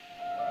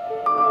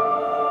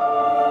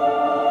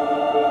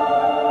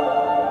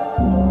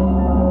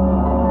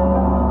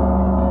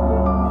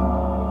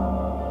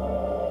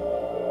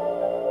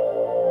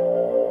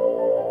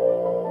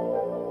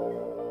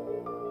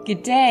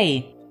Good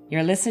day.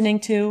 You're listening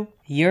to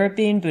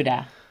European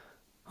Buddha.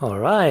 All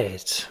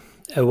right.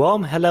 A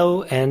warm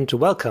hello and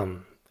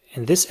welcome.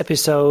 In this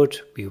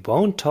episode, we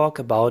won't talk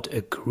about a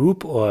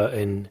group or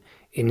an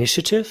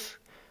initiative.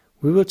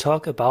 We will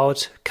talk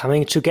about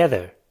coming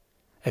together,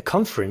 a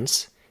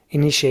conference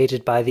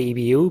initiated by the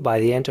EBU by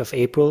the end of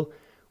April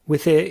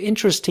with the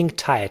interesting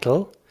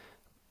title,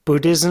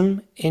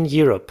 Buddhism in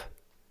Europe,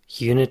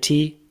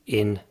 Unity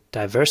in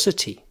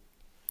Diversity.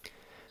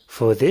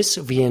 For this,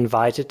 we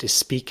invited a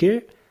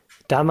speaker,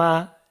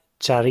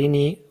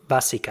 Dharmacharini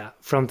Vassika,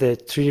 from the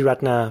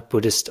Triratna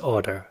Buddhist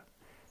order.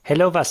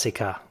 Hello,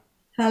 Vassika.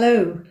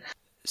 Hello.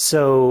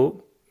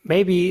 So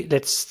maybe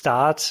let's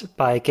start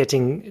by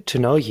getting to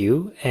know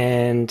you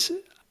and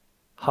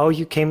how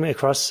you came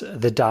across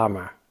the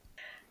Dharma.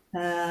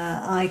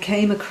 I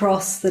came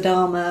across the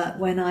Dharma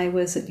when I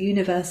was at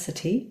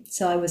university,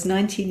 so I was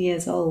 19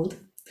 years old.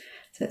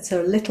 So it's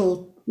a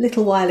little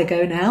while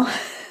ago now.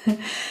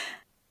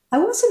 I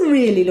wasn't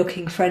really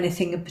looking for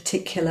anything in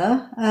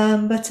particular,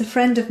 but a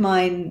friend of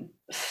mine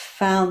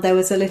found there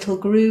was a little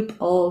group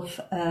of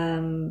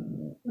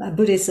a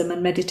Buddhism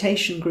and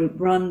meditation group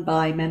run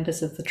by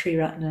members of the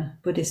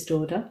Triratna Buddhist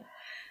order.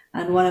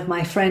 And one of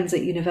my friends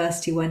at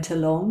university went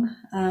along,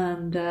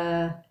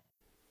 and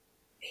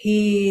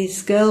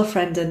his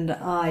girlfriend and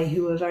I,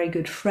 who were very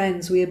good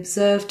friends, we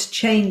observed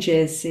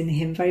changes in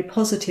him, very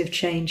positive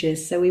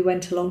changes. So we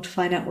went along to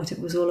find out what it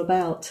was all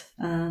about.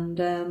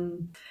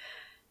 And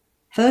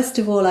first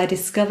of all, I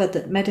discovered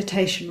that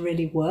meditation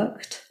really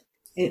worked.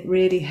 It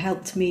really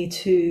helped me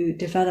to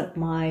develop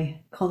my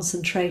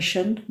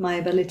concentration, my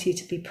ability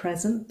to be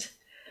present.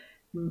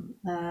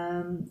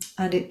 And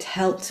it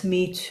helped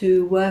me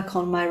to work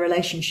on my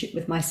relationship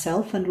with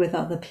myself and with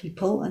other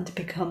people and to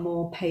become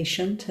more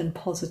patient and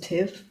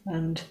positive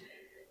and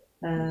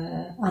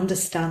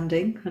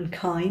understanding and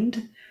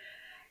kind.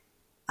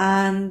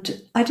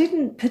 And I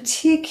didn't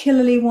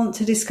particularly want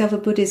to discover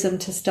Buddhism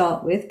to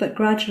start with, but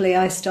gradually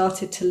I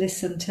started to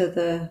listen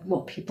to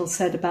what people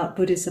said about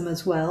Buddhism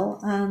as well,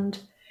 and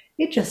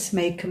it just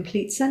made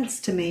complete sense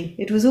to me.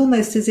 It was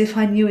almost as if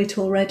I knew it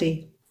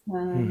already.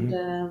 And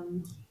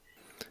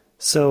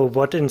So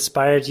what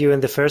inspired you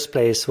in the first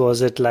place?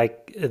 Was it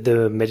like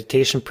the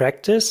meditation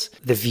practice,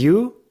 the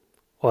view,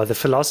 or the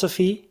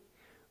philosophy,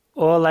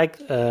 or like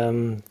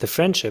the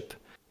friendship?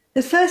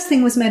 The first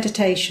thing was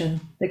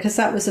meditation, because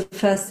that was the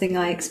first thing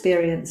I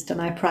experienced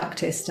and I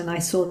practiced and I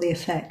saw the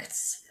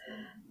effects.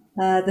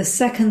 The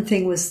second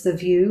thing was the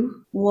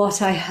view.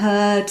 What I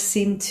heard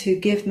seemed to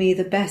give me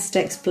the best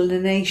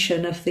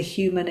explanation of the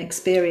human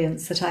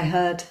experience that I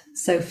heard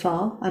so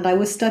far. And I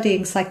was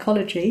studying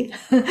psychology,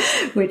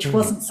 which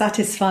wasn't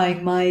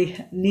satisfying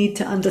my need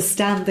to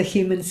understand the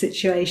human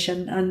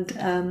situation. And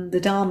the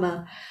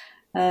Dharma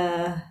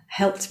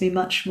helped me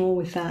much more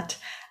with that.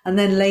 And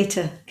then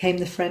later came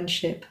the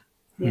friendship.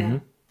 Yeah. Mm-hmm.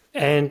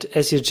 And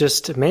as you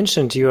just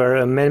mentioned, you are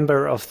a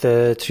member of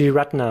the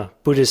Triratna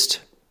Buddhist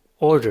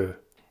order.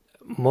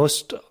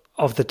 Most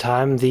of the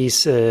time,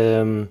 these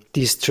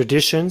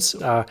traditions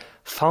are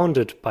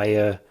founded by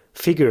a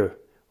figure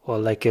or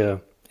like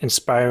a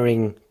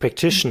inspiring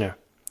practitioner.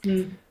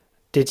 Mm.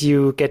 Did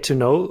you get to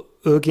know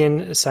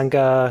Urgyen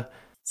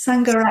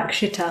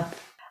Sangharakshita?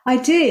 I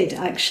did,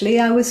 actually.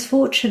 I was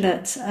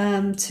fortunate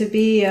to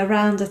be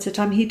around at a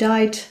time. He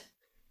died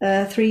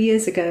 3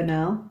 years ago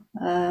now.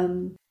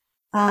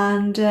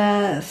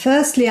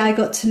 Firstly, I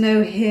got to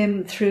know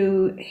him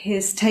through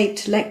his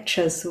taped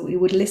lectures that we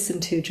would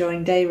listen to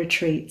during day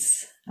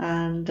retreats.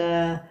 And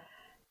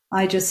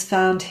I just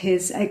found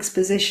his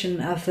exposition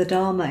of the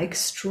Dharma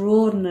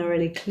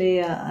extraordinarily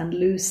clear and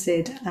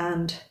lucid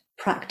and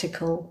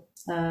practical.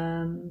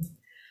 I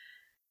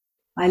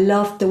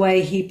loved the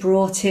way he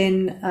brought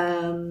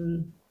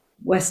in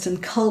Western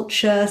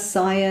culture,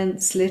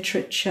 science,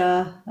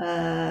 literature,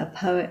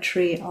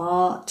 poetry,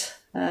 art.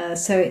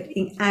 So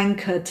it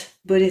anchored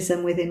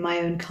Buddhism within my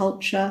own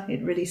culture.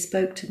 It really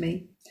spoke to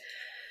me.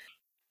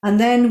 And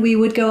then we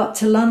would go up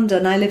to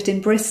London. I lived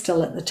in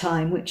Bristol at the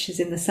time, which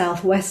is in the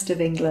southwest of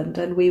England.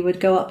 And we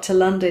would go up to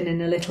London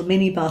in a little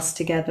minibus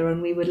together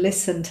and we would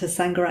listen to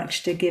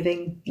Sangharakshita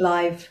giving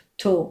live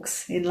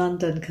talks in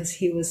London because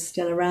he was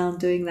still around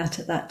doing that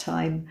at that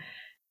time.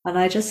 And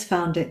I just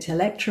found it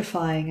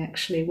electrifying,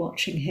 actually,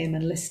 watching him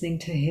and listening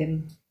to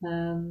him.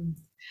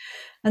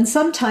 And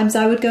sometimes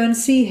I would go and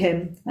see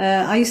him.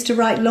 I used to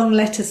write long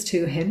letters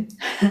to him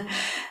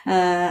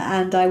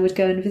and I would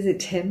go and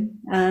visit him.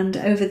 And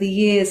over the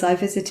years, I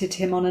visited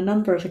him on a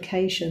number of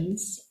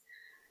occasions.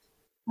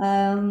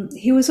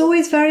 He was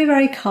always very,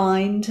 very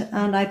kind.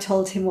 And I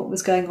told him what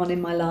was going on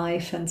in my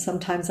life. And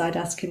sometimes I'd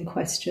ask him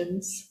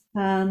questions.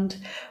 And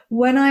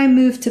when I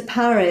moved to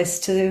Paris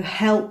to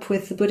help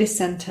with the Buddhist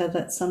center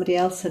that somebody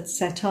else had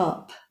set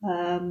up,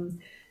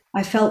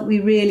 I felt we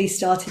really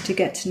started to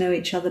get to know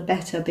each other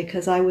better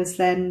because I was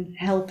then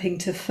helping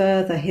to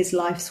further his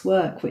life's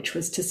work, which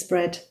was to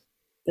spread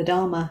the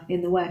Dharma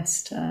in the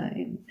West.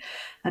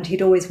 And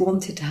he'd always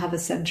wanted to have a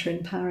center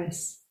in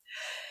Paris.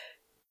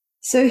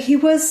 So he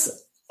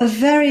was a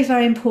very,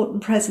 very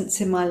important presence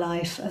in my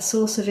life, a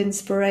source of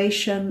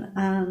inspiration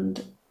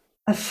and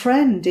a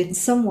friend in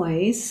some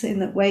ways, in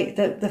that way,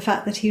 that the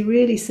fact that he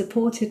really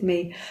supported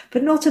me,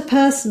 but not a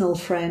personal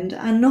friend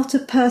and not a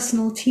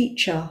personal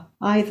teacher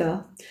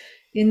either.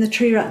 In the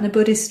Triratna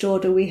Buddhist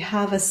order, we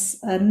have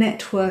a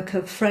network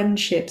of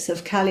friendships,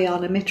 of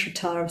Kalyana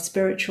Mitrata, of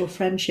spiritual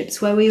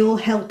friendships, where we all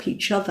help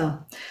each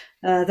other.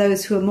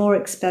 Those who are more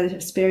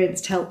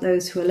experienced help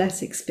those who are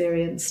less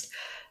experienced.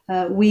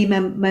 We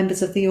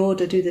members of the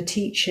order do the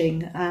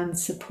teaching and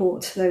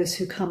support those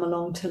who come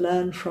along to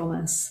learn from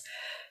us.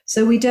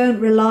 So we don't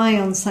rely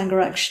on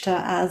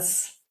Sangharakshita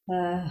as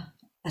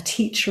a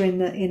teacher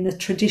in the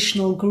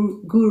traditional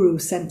guru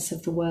sense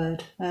of the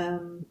word.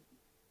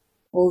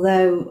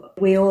 Although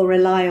we all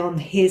rely on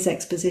his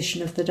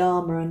exposition of the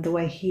Dharma and the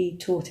way he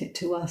taught it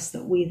to us,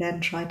 that we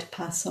then try to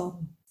pass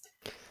on.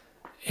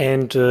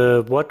 And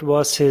what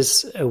was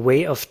his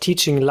way of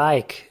teaching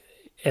like,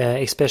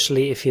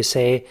 especially if you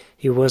say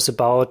he was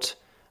about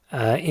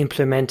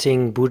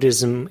implementing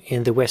Buddhism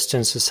in the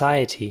Western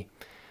society?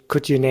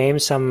 Could you name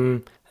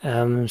some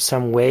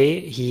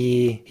way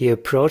he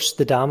approached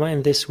the Dharma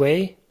in this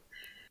way?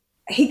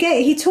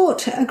 He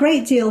taught a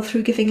great deal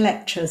through giving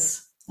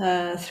lectures.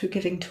 Through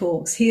giving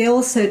talks. He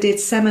also did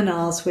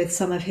seminars with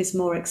some of his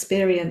more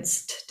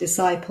experienced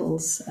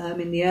disciples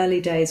in the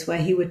early days, where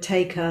he would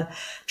take a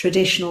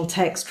traditional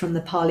text from the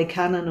Pali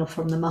Canon or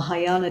from the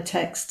Mahayana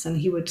texts, and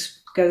he would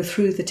go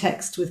through the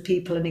text with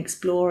people and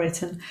explore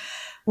it. And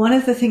one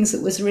of the things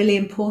that was really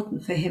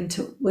important for him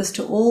was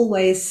to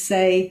always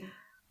say,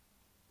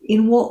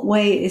 in what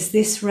way is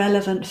this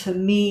relevant for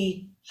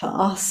me, for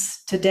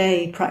us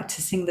today,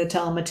 practicing the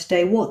Dharma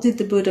today? What did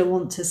the Buddha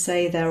want to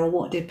say there, or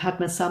what did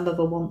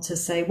Padmasambhava want to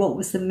say? What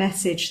was the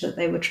message that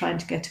they were trying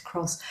to get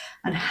across,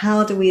 and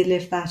how do we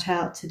live that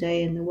out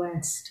today in the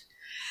West?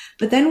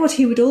 But then what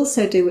he would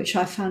also do, which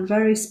I found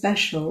very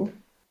special,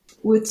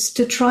 was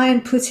to try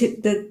and put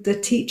the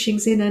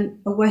teachings in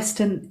a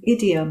Western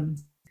idiom.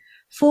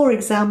 For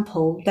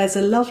example, there's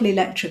a lovely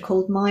lecture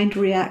called Mind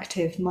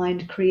Reactive,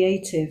 Mind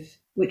Creative,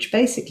 which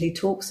basically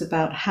talks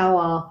about how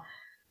our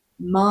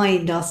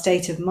mind, our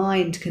state of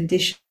mind,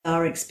 conditions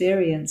our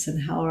experience,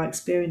 and how our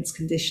experience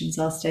conditions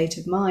our state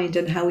of mind,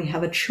 and how we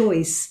have a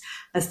choice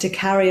as to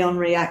carry on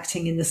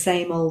reacting in the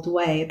same old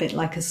way, a bit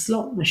like a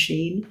slot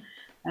machine,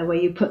 where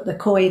you put the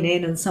coin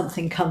in and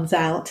something comes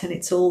out and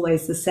it's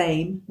always the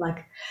same,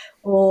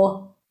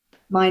 or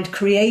mind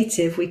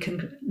creative, we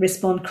can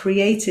respond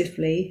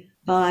creatively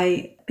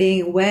by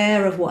being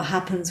aware of what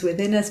happens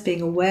within us,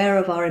 being aware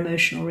of our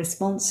emotional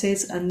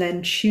responses, and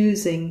then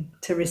choosing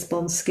to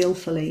respond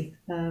skillfully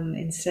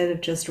instead of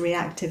just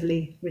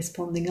reactively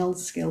responding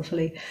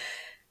unskillfully.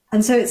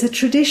 And so it's a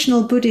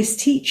traditional Buddhist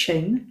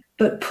teaching,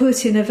 but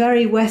put in a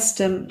very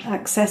Western,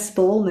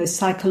 accessible, almost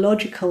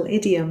psychological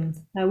idiom,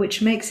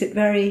 which makes it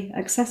very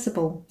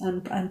accessible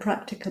and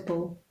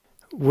practicable.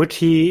 Would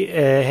he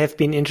have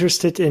been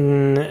interested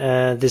in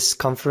this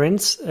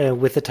conference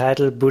with the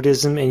title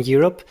Buddhism in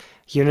Europe,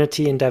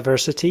 Unity in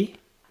Diversity?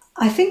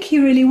 I think he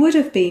really would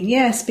have been,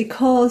 yes,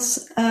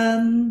 because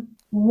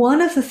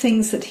one of the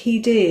things that he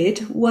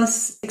did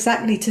was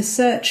exactly to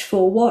search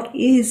for what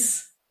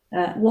is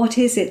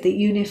it that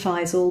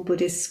unifies all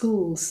Buddhist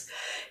schools.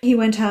 He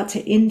went out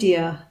to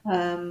India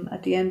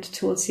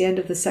towards the end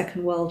of the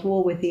Second World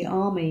War with the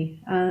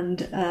army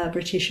and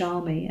British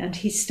Army, and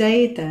he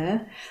stayed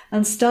there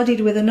and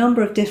studied with a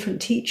number of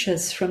different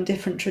teachers from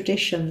different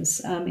traditions,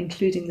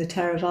 including the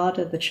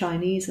Theravada, the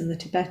Chinese and the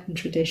Tibetan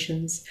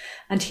traditions.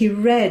 And he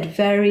read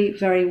very,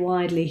 very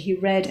widely. He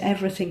read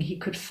everything he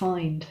could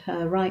find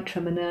right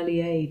from an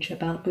early age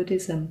about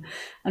Buddhism.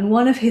 And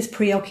one of his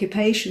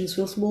preoccupations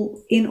was,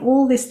 well, in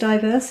all this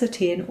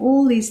diversity, in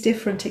all these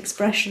different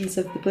expressions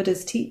of the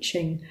Buddha's teaching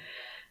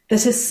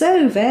that are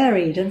so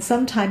varied, and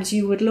sometimes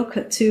you would look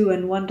at two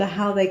and wonder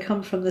how they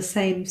come from the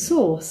same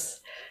source.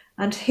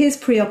 And his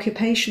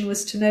preoccupation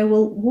was to know,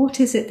 well, what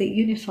is it that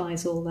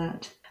unifies all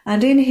that?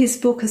 And in his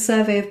book, A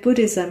Survey of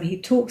Buddhism, he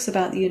talks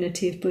about the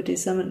unity of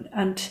Buddhism,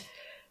 and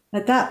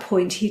at that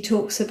point he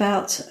talks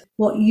about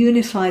what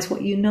unifies,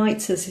 what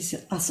unites us is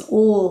us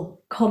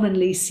all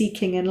commonly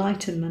seeking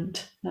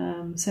enlightenment.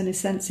 So in a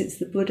sense, it's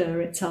the Buddha,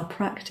 it's our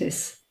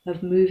practice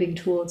of moving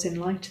towards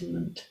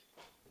enlightenment.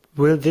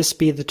 Will this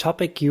be the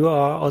topic you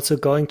are also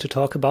going to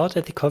talk about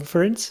at the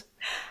conference?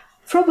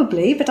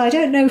 Probably, but I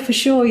don't know for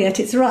sure yet.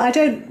 It's right. I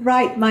don't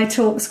write my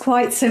talks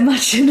quite so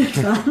much in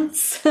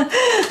advance.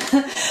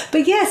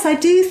 But yes, I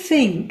do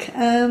think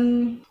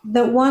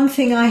that one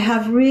thing I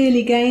have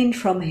really gained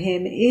from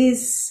him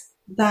is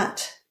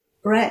that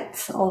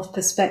breadth of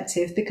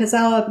perspective, because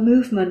our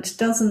movement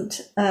doesn't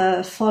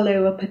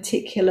follow a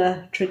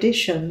particular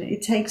tradition.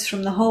 It takes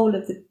from the whole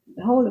of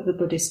the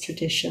Buddhist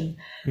tradition,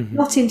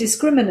 not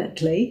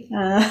indiscriminately,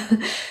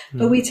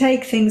 but we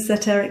take things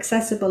that are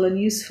accessible and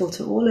useful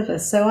to all of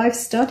us. So I've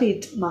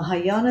studied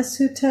Mahayana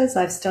suttas,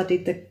 I've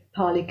studied the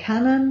Pali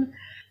Canon,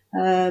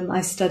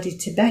 I studied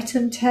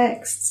Tibetan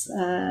texts,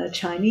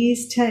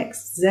 Chinese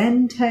texts,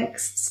 Zen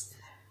texts,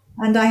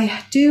 and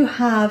I do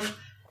have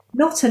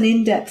not an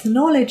in-depth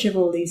knowledge of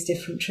all these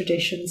different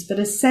traditions, but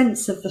a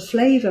sense of the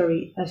flavour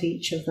of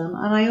each of them.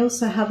 And I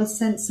also have a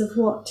sense of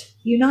what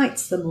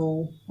unites them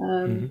all.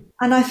 And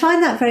I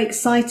find that very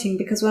exciting,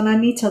 because when I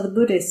meet other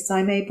Buddhists,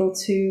 I'm able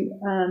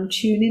to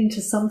tune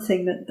into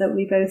something that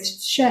we both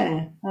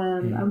share,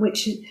 and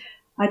which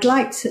I'd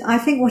like to, I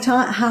think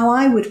how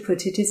I would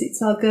put it is,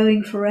 it's our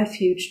going for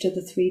refuge to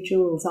the three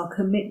jewels, our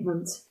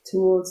commitment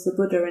towards the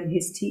Buddha and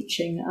his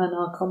teaching, and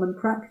our common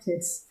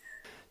practice.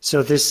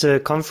 So this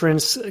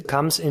conference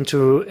comes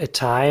into a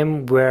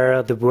time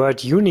where the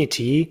word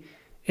unity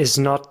is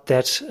not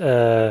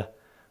that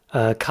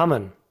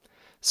common.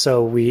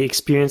 So we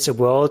experience a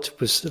world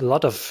with a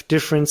lot of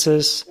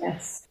differences.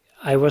 Yes.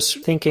 I was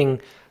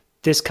thinking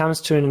this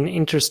comes to an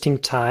interesting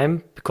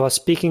time, because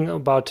speaking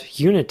about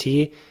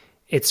unity,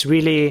 it's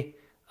really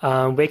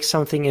wakes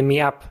something in me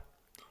up,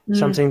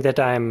 something that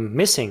I'm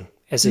missing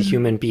as a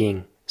human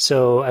being.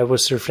 So I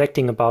was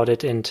reflecting about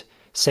it and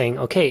saying,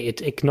 okay,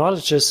 it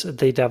acknowledges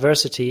the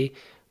diversity,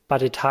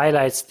 but it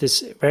highlights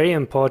this very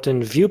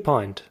important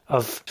viewpoint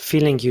of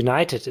feeling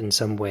united in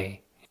some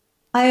way.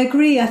 I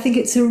agree. I think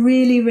it's a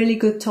really, really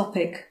good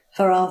topic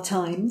for our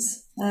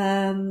times.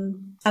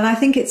 And I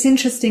think it's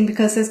interesting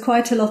because there's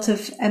quite a lot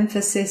of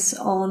emphasis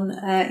on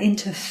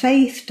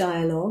interfaith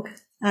dialogue.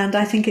 And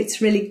I think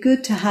it's really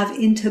good to have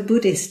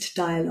inter-Buddhist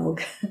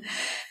dialogue.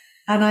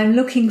 And I'm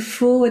looking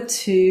forward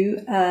to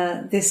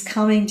this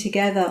coming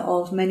together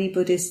of many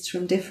Buddhists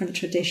from different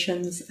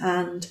traditions,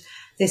 and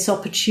this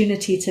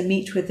opportunity to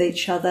meet with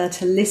each other,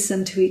 to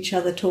listen to each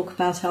other, talk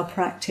about our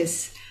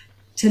practice,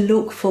 to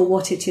look for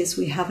what it is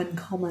we have in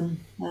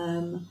common,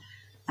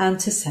 and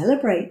to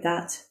celebrate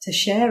that, to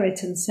share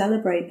it and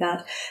celebrate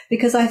that.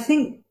 Because I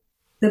think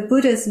the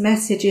Buddha's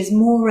message is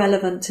more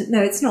relevant.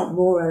 No, it's not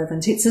more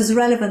relevant. It's as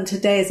relevant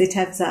today as it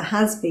ever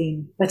has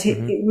been. But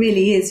it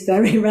really is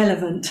very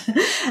relevant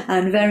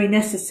and very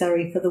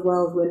necessary for the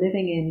world we're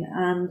living in.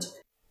 And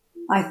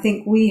I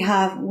think we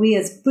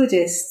as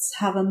Buddhists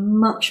have a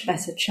much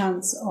better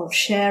chance of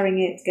sharing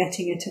it,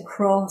 getting it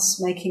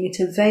across, making it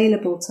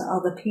available to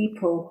other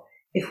people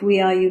if we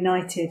are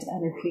united,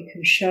 and if we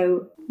can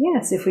show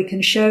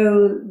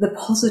the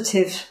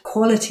positive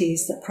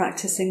qualities that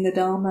practicing the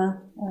Dharma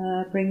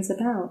brings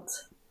about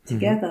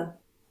together.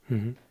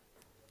 You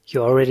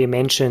already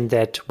mentioned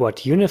that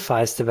what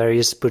unifies the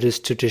various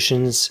Buddhist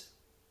traditions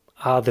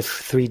are the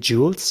three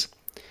jewels,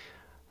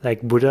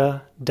 like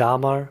Buddha,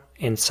 Dharma,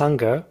 and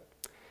Sangha.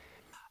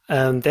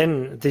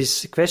 Then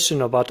this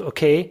question about,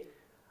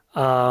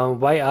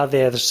 why are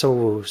there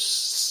so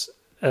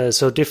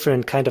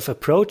different kind of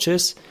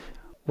approaches?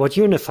 What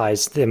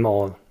unifies them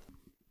all?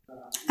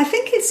 I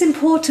think it's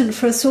important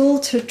for us all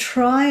to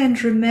try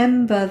and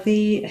remember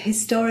the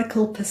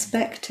historical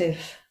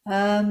perspective.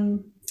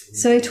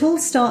 So it all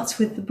starts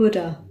with the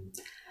Buddha.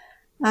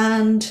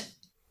 And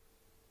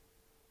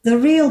the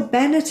real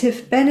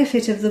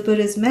benefit of the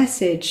Buddha's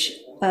message,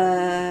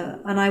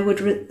 and I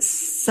would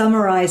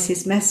summarize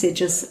his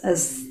message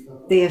as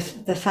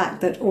the fact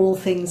that all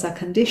things are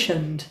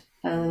conditioned,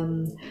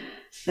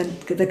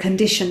 the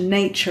conditioned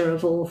nature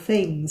of all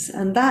things.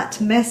 And that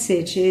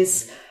message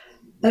is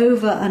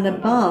over and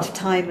above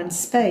time and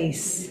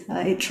space.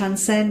 It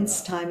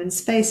transcends time and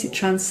space. It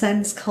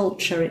transcends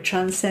culture. It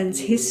transcends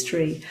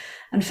history.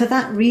 And for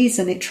that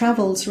reason, it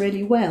travels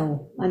really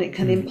well, and it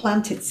can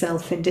implant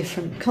itself in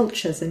different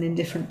cultures and in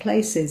different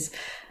places.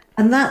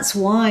 And that's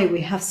why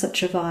we have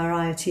such a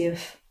variety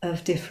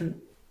of different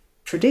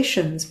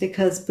traditions,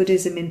 because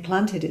Buddhism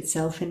implanted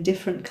itself in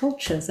different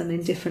cultures and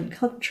in different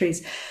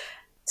countries.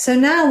 So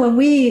now when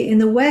we in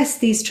the West,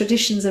 these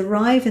traditions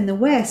arrive in the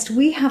West,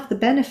 we have the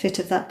benefit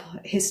of that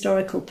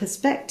historical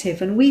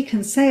perspective, and we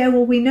can say,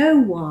 we know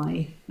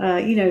why.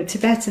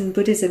 Tibetan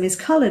Buddhism is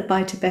coloured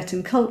by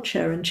Tibetan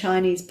culture, and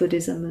Chinese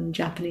Buddhism and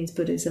Japanese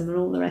Buddhism and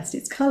all the rest,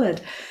 it's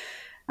coloured.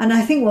 And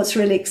I think what's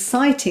really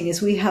exciting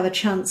is we have a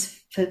chance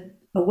for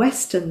a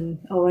Western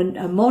or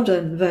a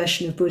modern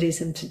version of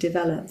Buddhism to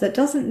develop that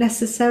doesn't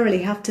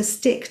necessarily have to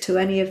stick to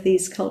any of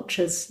these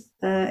cultures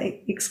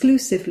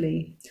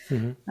exclusively.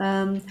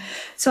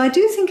 So I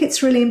do think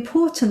it's really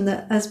important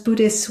that as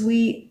Buddhists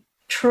we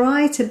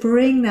try to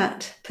bring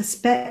that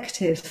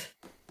perspective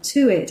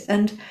to it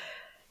and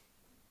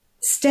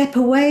step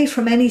away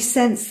from any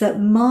sense that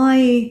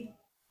my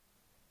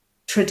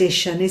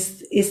tradition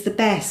is the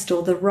best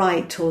or the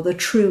right or the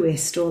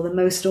truest or the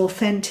most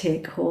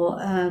authentic, or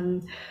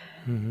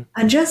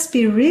and just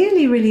be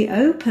really, really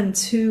open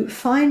to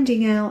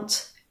finding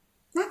out.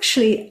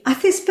 Actually, I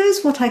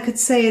suppose what I could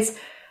say is,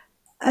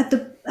 at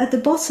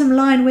the bottom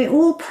line, we're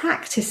all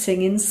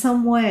practicing in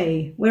some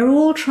way. We're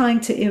all trying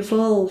to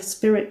evolve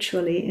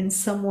spiritually in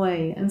some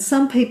way. And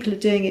some people are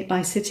doing it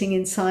by sitting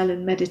in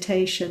silent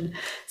meditation.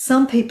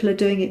 Some people are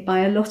doing it by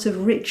a lot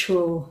of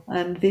ritual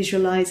and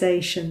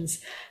visualizations.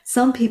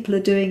 Some people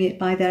are doing it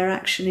by their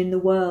action in the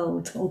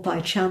world or by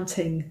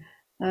chanting.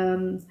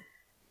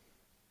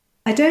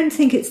 I don't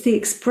think it's the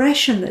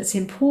expression that's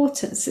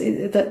important,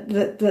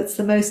 that's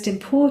the most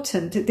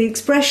important. The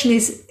expression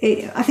is,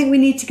 I think we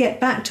need to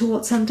get back to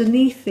what's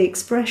underneath the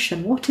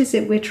expression. What is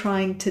it we're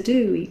trying to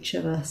do, each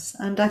of us?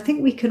 And I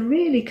think we can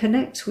really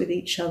connect with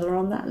each other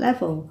on that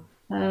level.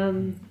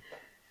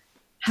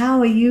 How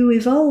are you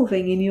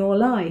evolving in your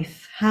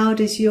life? How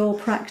does your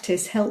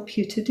practice help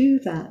you to do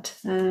that?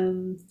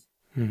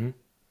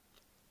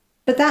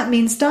 But that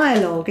means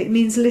dialogue, it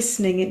means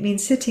listening, it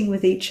means sitting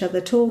with each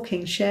other,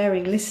 talking,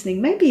 sharing, listening,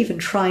 maybe even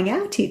trying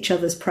out each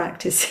other's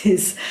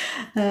practices.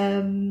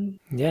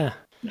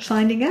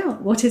 Finding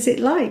out what is it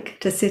like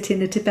to sit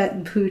in a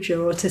Tibetan puja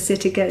or to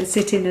sit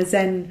in a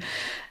Zen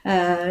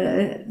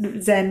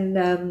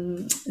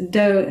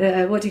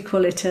what do you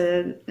call it?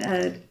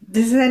 The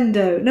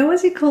Zendo. No,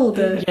 what's it called?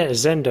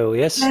 Zendo.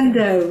 Yes.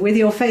 Zendo, with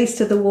your face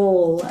to the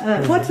wall.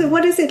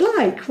 What is it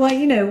like?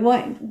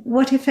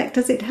 What effect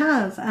does it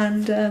have?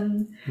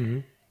 And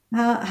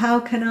how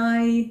can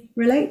I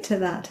relate to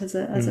that as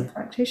a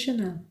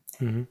practitioner?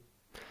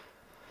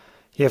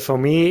 Yeah, for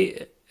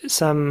me,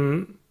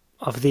 some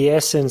of the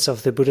essence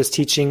of the Buddha's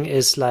teaching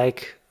is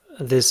like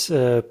this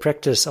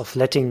practice of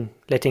letting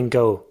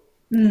go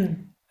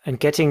and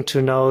getting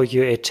to know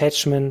your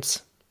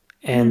attachments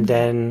and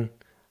then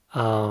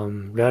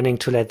learning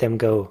to let them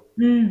go.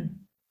 And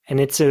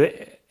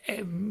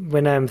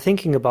when I'm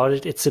thinking about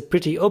it, it's a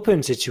pretty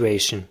open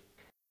situation.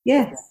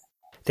 Yes.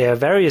 There are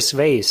various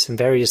ways and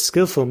various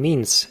skillful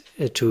means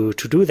to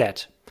do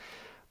that.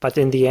 But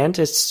in the end,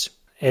 it's,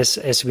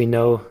 as we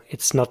know,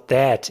 it's not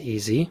that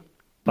easy.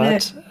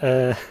 But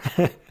no.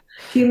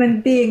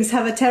 Human beings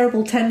have a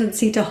terrible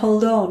tendency to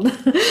hold on.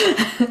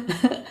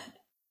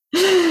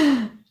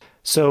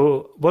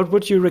 So what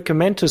would you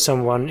recommend to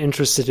someone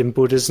interested in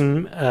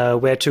Buddhism,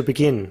 where to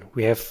begin?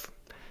 We have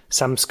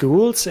some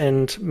schools,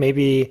 and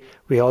maybe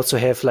we also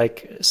have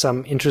like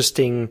some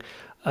interesting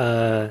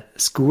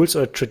schools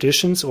or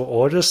traditions or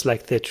orders,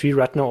 like the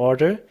Triratna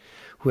order,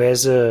 who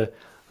has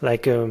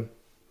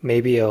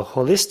maybe a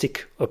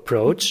holistic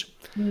approach.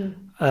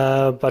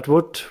 But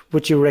what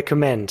would you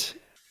recommend?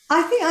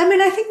 I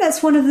think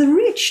that's one of the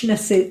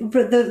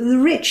the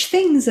rich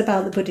things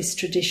about the Buddhist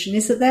tradition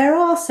is that there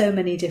are so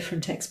many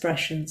different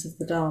expressions of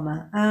the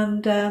Dharma.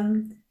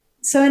 And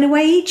so in a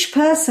way, each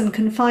person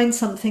can find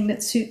something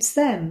that suits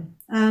them.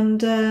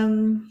 And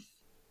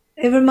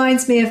it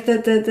reminds me of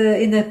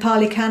in the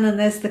Pali Canon,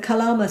 there's the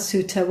Kalama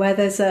Sutta, where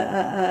there's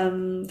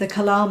the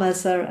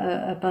Kalamas are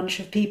a bunch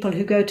of people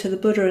who go to the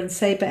Buddha and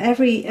say, but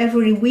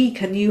every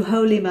week a new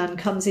holy man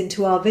comes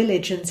into our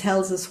village and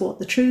tells us what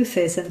the truth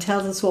is and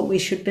tells us what we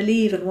should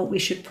believe and what we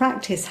should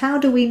practice. How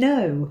do we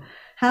know?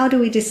 How do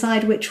we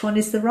decide which one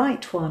is the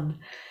right one?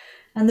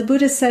 And the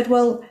Buddha said,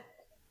 well,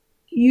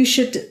 you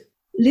should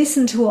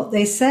listen to what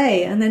they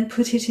say and then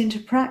put it into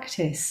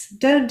practice.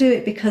 Don't do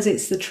it because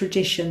it's the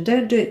tradition.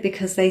 Don't do it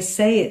because they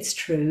say it's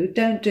true.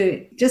 Don't do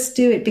it. Just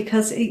do it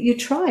because you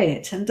try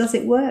it. And does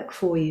it work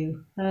for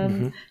you?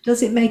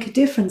 Does it make a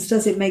difference?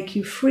 Does it make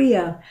you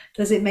freer?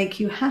 Does it make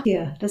you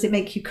happier? Does it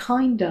make you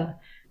kinder?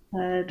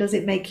 Does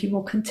it make you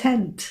more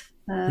content?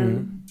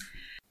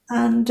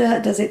 And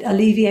does it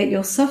alleviate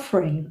your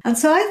suffering? And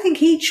so I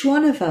think each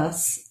one of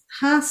us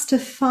has to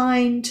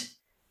find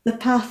the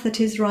path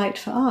that is right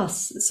for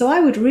us. So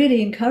I would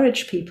really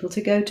encourage people to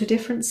go to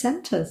different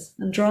centers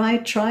and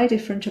try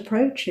different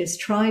approaches,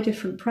 try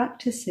different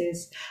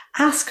practices,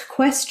 ask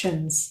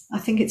questions. I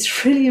think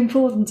it's really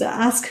important to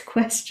ask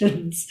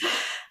questions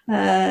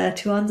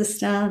to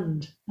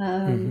understand.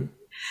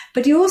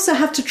 But you also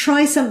have to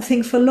try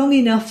something for long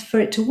enough for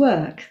it to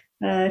work.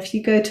 If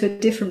you go to a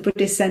different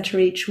Buddhist center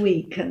each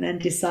week and then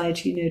try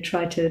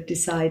to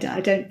decide, I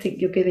don't think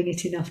you're giving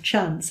it enough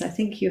chance. I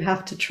think you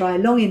have to try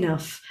long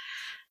enough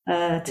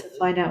to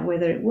find out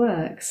whether it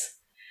works.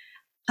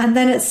 And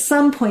then at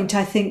some point,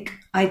 I think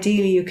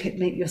ideally you could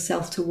make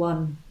yourself to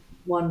one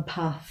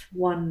path,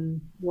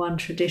 one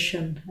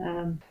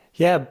tradition.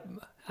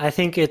 I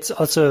think it's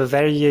also a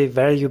very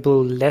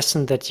valuable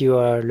lesson that you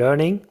are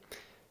learning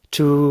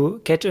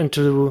to get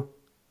into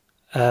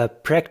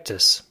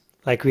practice.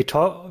 Like we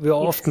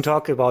often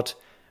talk about,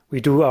 we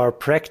do our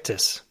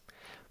practice.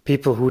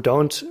 People who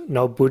don't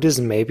know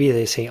Buddhism, maybe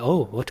they say,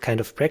 oh, what kind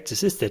of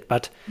practice is that?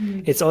 But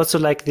it's also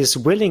like this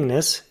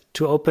willingness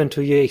to open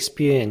to your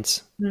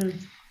experience.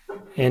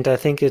 And I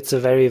think it's a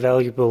very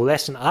valuable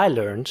lesson I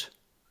learned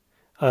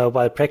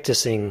while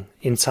practicing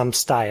in some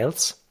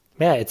styles.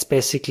 Yeah, it's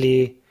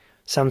basically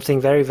something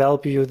very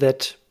valuable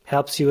that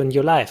helps you in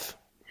your life.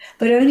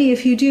 But only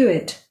if you do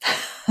it.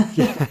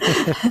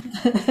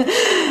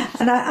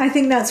 And I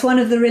think that's one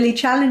of the really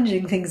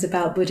challenging things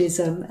about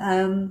Buddhism.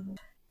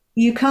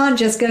 You can't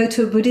just go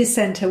to a Buddhist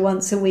center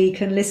once a week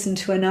and listen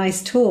to a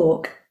nice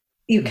talk.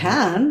 You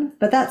can,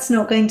 but that's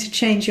not going to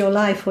change your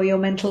life or your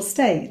mental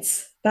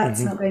states.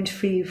 That's not going to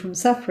free you from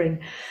suffering.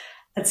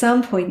 At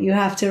some point, you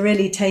have to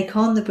really take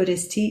on the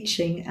Buddhist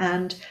teaching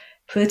and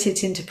put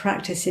it into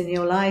practice in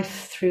your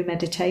life through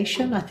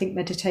meditation. I think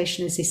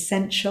meditation is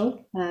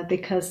essential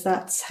because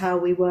that's how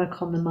we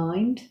work on the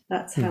mind.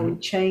 That's how we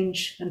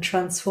change and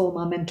transform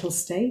our mental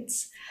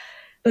states.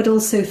 but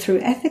also through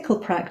ethical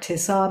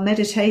practice. Our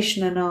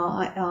meditation and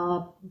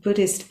our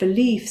Buddhist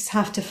beliefs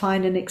have to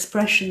find an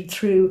expression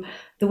through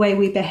the way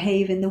we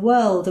behave in the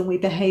world and we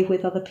behave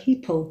with other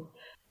people.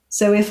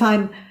 So if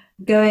I'm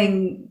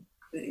going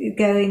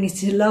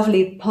into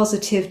lovely,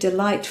 positive,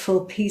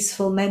 delightful,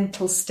 peaceful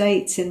mental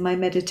states in my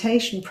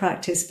meditation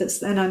practice, but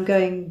then I'm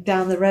going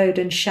down the road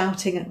and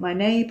shouting at my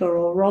neighbor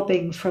or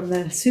robbing from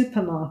the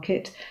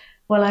supermarket,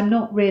 well, I'm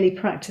not really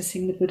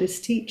practicing the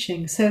Buddhist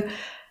teaching. So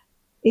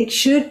it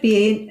should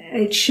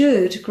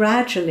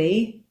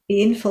gradually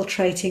be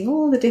infiltrating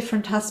all the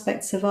different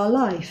aspects of our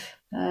life,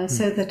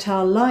 so that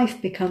our life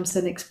becomes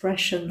an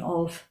expression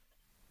of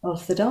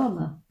the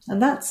Dharma.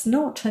 And that's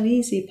not an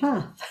easy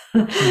path.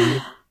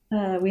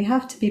 We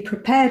have to be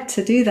prepared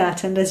to do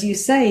that. And as you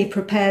say,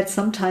 prepared,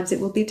 sometimes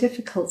it will be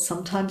difficult.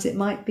 Sometimes it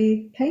might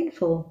be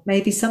painful.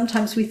 Maybe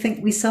sometimes we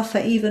think we suffer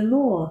even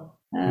more.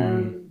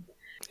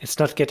 It's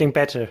not getting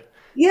better.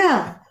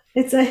 Yeah.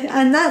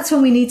 And that's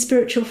when we need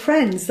spiritual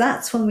friends.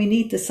 That's when we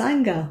need the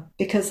Sangha,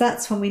 because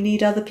that's when we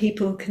need other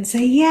people who can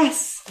say,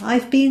 yes,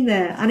 I've been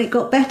there and it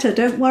got better.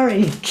 Don't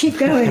worry. Keep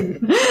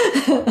going.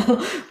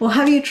 Or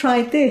have you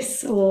tried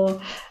this?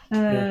 Or,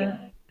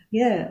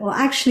 or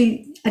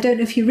actually, I don't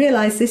know if you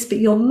realize this, but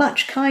you're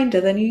much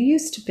kinder than you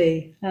used to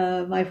be.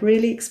 I've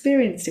really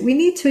experienced it. We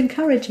need to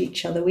encourage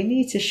each other. We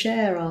need to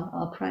share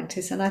our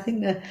practice. And I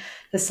think the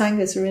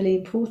Sangha is really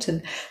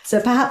important.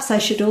 So perhaps I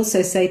should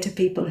also say to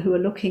people who are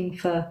looking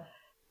for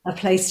a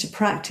place to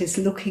practice,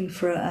 looking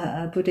for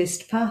a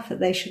Buddhist path, that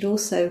they should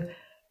also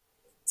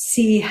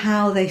see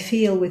how they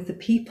feel with the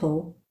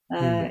people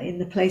in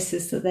the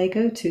places that they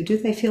go to. Do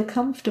they feel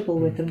comfortable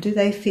with them? Do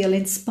they feel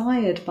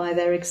inspired by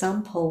their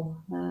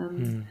example?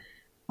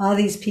 Are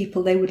these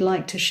people they would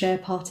like to share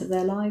part of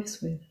their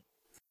lives with?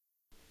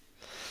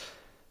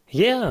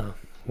 Yeah,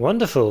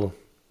 wonderful.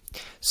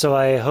 So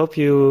I hope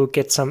you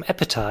get some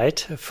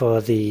appetite for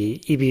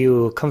the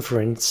EBU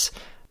conference,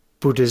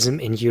 Buddhism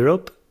in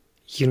Europe,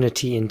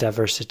 Unity in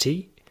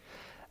Diversity.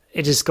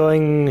 It is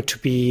going to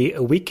be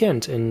a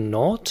weekend in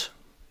Nantes,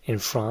 in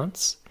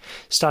France,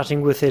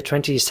 starting with the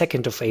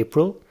 22nd of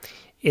April,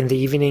 in the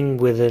evening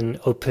with an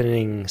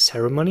opening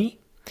ceremony.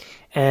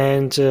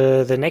 And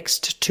the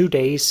next 2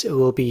 days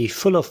will be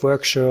full of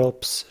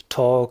workshops,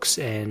 talks,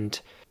 and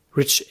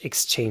rich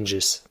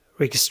exchanges.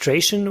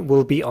 Registration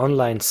will be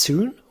online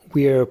soon.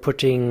 We are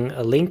putting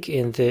a link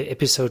in the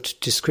episode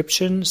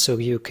description so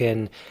you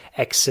can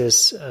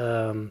access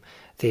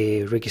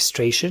the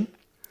registration.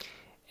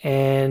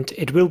 And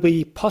it will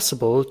be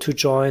possible to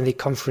join the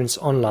conference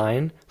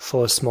online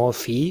for a small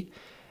fee.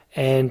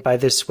 And by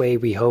this way,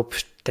 we hope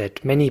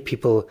that many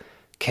people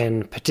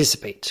can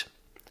participate.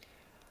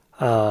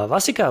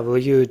 Vassika, will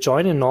you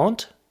join in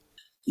Nantes?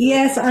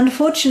 Yes,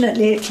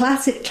 unfortunately, it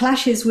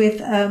clashes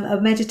with a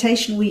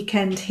meditation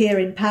weekend here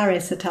in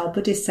Paris at our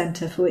Buddhist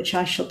Center, for which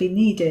I shall be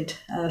needed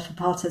for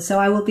part of. So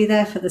I will be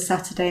there for the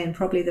Saturday and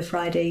probably the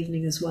Friday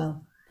evening as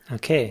well.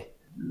 Okay.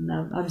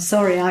 No, I'm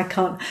sorry, I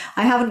can't.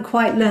 I haven't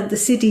quite learnt the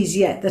cities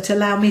yet that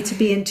allow me to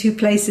be in two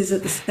places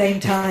at the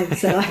same time,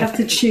 so I have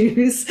to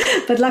choose.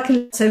 But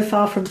luckily, so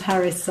far from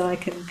Paris, so I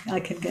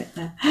can get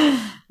there.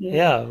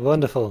 Yeah,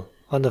 wonderful,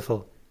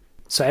 wonderful.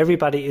 So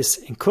everybody is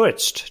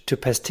encouraged to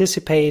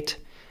participate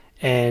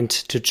and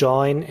to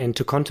join and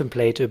to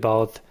contemplate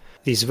about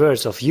these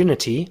words of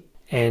unity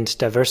and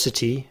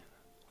diversity.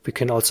 We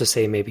can also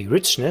say maybe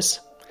richness.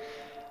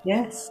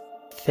 Yes.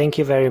 Thank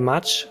you very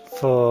much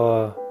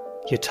for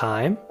your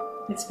time.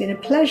 It's been a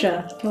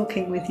pleasure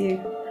talking with you.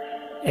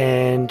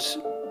 And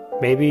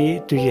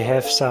maybe do you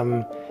have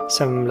some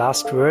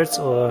last words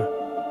or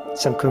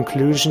some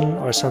conclusion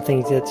or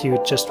something that you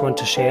just want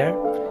to share?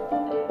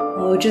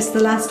 Oh, just the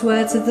last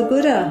words of the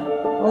Buddha.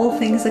 All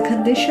things are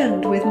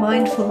conditioned. With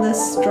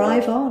mindfulness,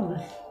 strive on.